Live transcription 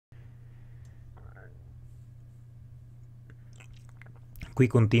Qui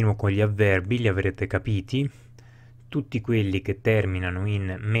continuo con gli avverbi, li avrete capiti. Tutti quelli che terminano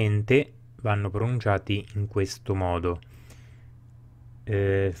in mente vanno pronunciati in questo modo.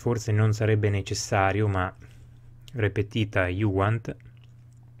 Forse non sarebbe necessario, ma repetita juant,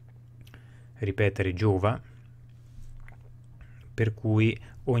 ripetere giova, per cui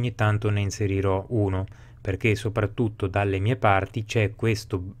ogni tanto ne inserirò uno, perché soprattutto dalle mie parti c'è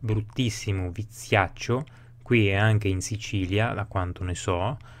questo bruttissimo viziaccio, qui e anche in Sicilia, da quanto ne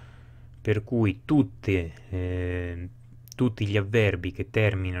so, per cui tutti gli avverbi che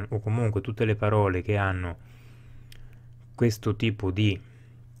terminano, o comunque tutte le parole che hanno questo tipo di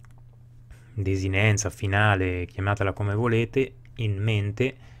desinenza finale, chiamatela come volete, in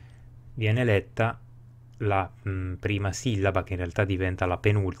mente viene letta la prima sillaba, che in realtà diventa la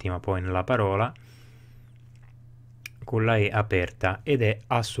penultima poi nella parola, con la E aperta, ed è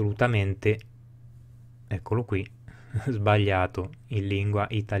assolutamente, eccolo qui, sbagliato in lingua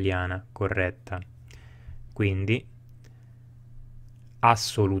italiana corretta. Quindi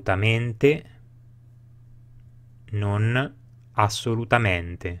assolutamente, non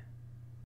assolutamente.